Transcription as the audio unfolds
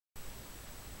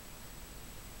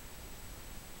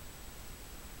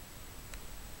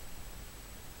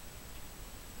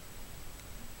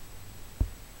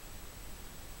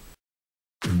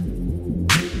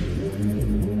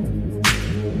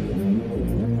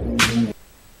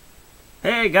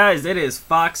Hey guys, it is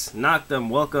FoxNoctom.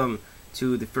 Welcome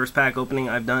to the first pack opening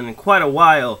I've done in quite a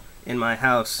while in my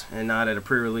house, and not at a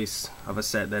pre-release of a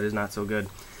set that is not so good.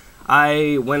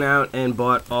 I went out and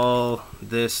bought all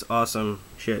this awesome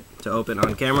shit to open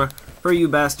on camera for you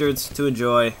bastards to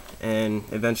enjoy and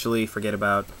eventually forget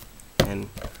about, and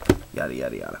yada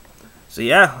yada yada. So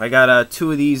yeah, I got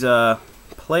two of these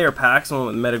player packs, one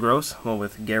with Metagross, one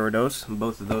with Gyarados.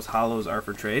 Both of those hollows are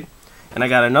for trade. And I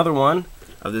got another one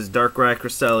of this Darkrai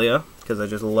Cresselia, because I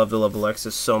just love the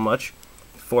Alexis so much.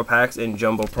 4 packs in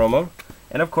Jumbo Promo.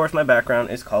 And of course my background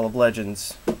is Call of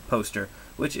Legends poster,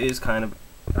 which is kind of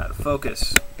out of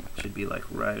focus. Should be like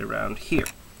right around here.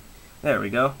 There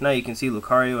we go. Now you can see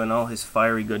Lucario and all his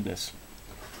fiery goodness.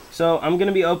 So I'm going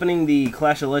to be opening the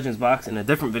Clash of Legends box in a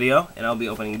different video, and I'll be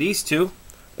opening these two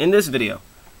in this video.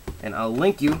 And I'll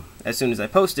link you, as soon as I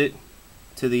post it,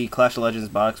 to the Clash of Legends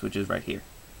box, which is right here.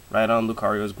 Right on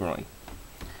Lucario's groin.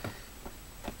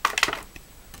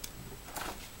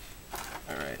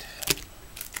 Alright.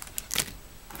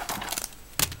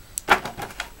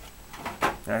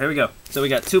 Alright, here we go. So we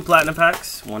got 2 platinum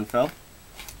packs. One fell.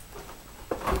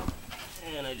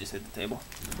 And I just hit the table.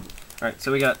 Alright,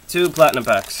 so we got 2 platinum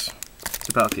packs.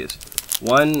 2 Palkias.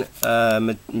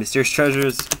 1 Mysterious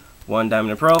Treasures, 1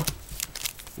 Diamond and Pearl,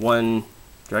 1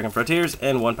 Dragon Frontiers,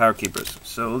 and 1 Power Keepers.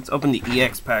 So let's open the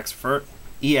EX packs first.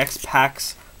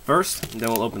 And then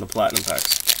we'll open the platinum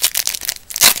packs.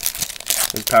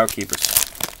 There's Power Keepers.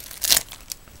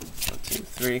 1, 2,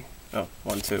 3. Oh,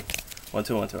 1, 2. 1,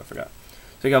 2, 1, 2, I forgot.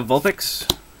 So we got Vulpix,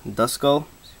 Duskull, you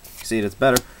can see it, it's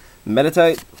better.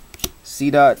 Meditite,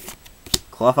 Seedot,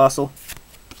 Clawfossil,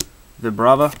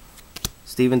 Vibrava,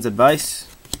 Steven's Advice,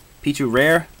 Pichu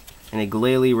Rare, and a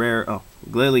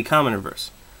Glalie Common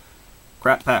Reverse.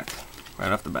 Crap pack,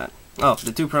 right off the bat. Oh,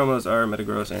 the 2 promos are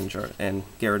Metagross and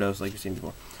Gyarados, like you've seen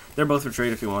before. They're both for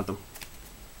trade if you want them.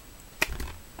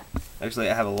 Actually,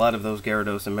 I have a lot of those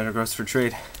Gyarados and Metagross for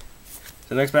trade. So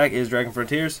the next pack is Dragon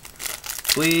Frontiers.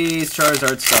 Please,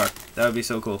 Charizard Star. That would be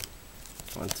so cool.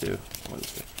 1, 2, 1,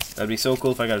 2. That'd be so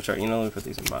cool if I got a Charizard. You know, let me put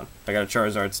these in bottom. If I got a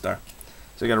Charizard Star.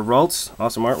 So we got a Ralts,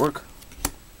 awesome artwork.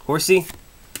 Horsey,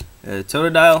 a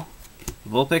Totodile,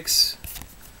 Vulpix,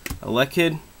 a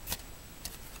Lekid,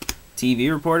 TV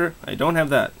Reporter. I don't have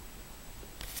that.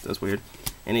 That's weird.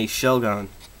 And a Shelgon.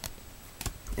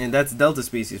 And that's Delta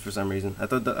species for some reason. I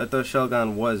thought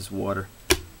Shelgon was water.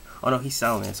 Oh no, he's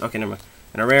Salamence. Okay, never mind.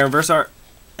 And a rare reverse art.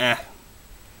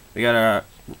 We got a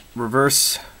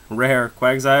reverse rare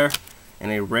Quagsire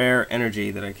and a rare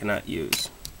energy that I cannot use.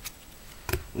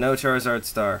 No Charizard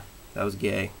Star. That was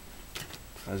gay.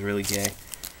 That was really gay.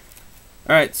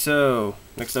 Alright, so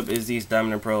next up is these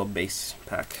Diamond and Pearl base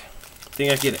pack. I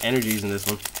think I can get energies in this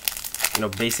one. You know,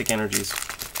 basic energies.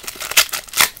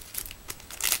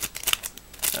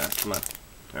 Come on.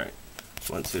 Alright.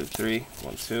 1, 2, 3.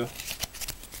 1, 2.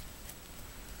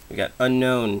 We got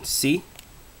Unknown C,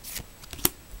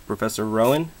 Professor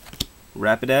Rowan,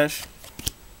 Rapidash,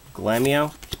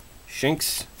 Glameow,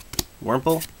 Shinx,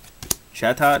 Wurmple,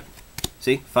 Chatot,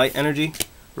 see, Fight Energy,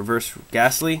 Reverse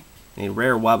Ghastly, and a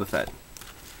rare Wobbuffet.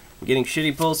 I'm getting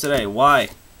shitty pulls today. Why?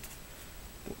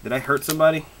 Did I hurt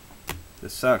somebody?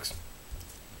 This sucks.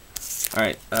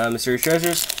 Alright, Mysterious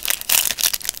Treasures.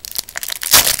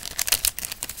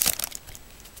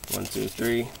 1, 2,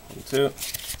 3, 1, 2.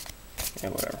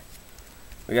 And whatever.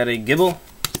 We got a Gibble,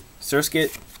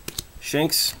 Surskit,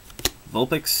 Shinx,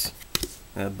 Vulpix,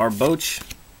 Barboach,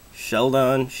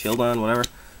 Sheldon, whatever,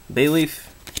 Bayleaf,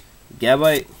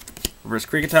 Gabite, Reverse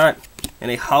Kricketot,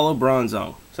 and a Hollow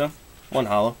Bronzong. So, 1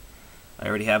 hollow. I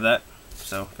already have that,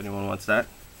 so if anyone wants that,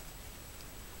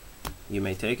 you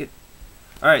may take it.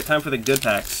 Alright, time for the good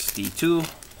packs. The 2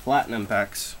 platinum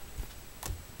packs.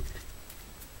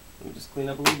 Let me just clean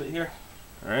up a little bit here.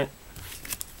 Alright.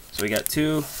 So we got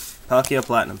 2 Palkia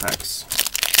platinum packs.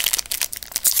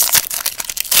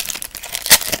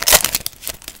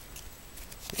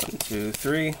 1, 2,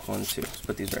 3. 1, 2. Let's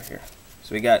put these right here.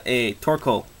 So we got a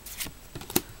Torkoal,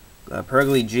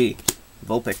 Perigly G,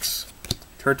 Vulpix,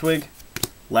 Turtwig,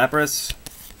 Lapras,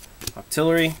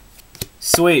 Octillery.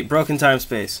 Sweet, Broken Time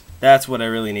Space. That's what I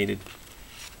really needed.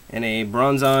 And a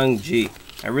Bronzong G.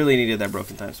 I really needed that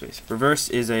Broken Time Space. Reverse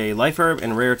is a Life Herb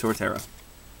and rare Torterra.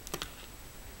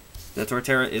 The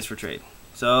Torterra is for trade.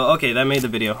 So, okay, that made the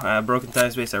video. Broken Time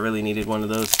Space, I really needed one of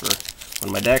those for one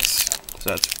of my decks. So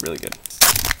that's really good.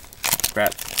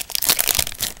 Crap.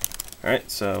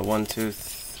 Alright, so 1, 2,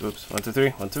 3,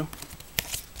 1, 2.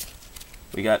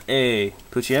 We got a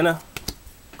Poochyena,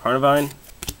 Carnivine,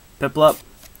 Piplup,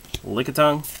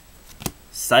 Lickitung,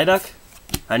 Psyduck,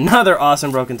 another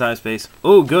awesome Broken Time Space.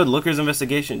 Oh, good, Looker's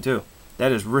Investigation too.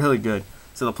 That is really good.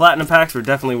 So the platinum packs were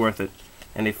definitely worth it.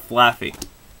 And a Flaffy.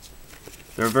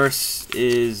 The reverse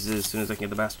is, as soon as I can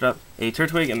get the bastard up, a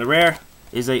Turtwig, and the rare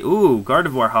is a,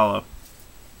 Gardevoir holo.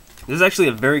 This is actually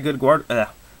a very good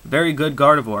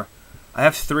Gardevoir. I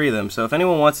have 3 of them, so if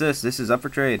anyone wants this, this is up for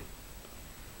trade.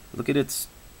 Look at its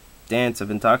dance of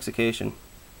intoxication.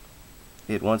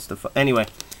 It wants to anyway.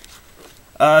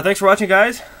 Thanks for watching,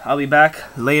 guys. I'll be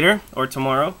back later, or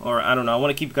tomorrow, or I don't know. I want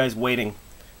to keep you guys waiting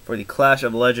for the Clash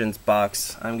of Legends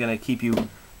box. I'm going to keep you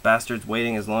bastards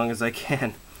waiting as long as I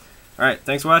can. Alright,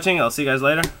 thanks for watching. I'll see you guys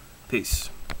later. Peace.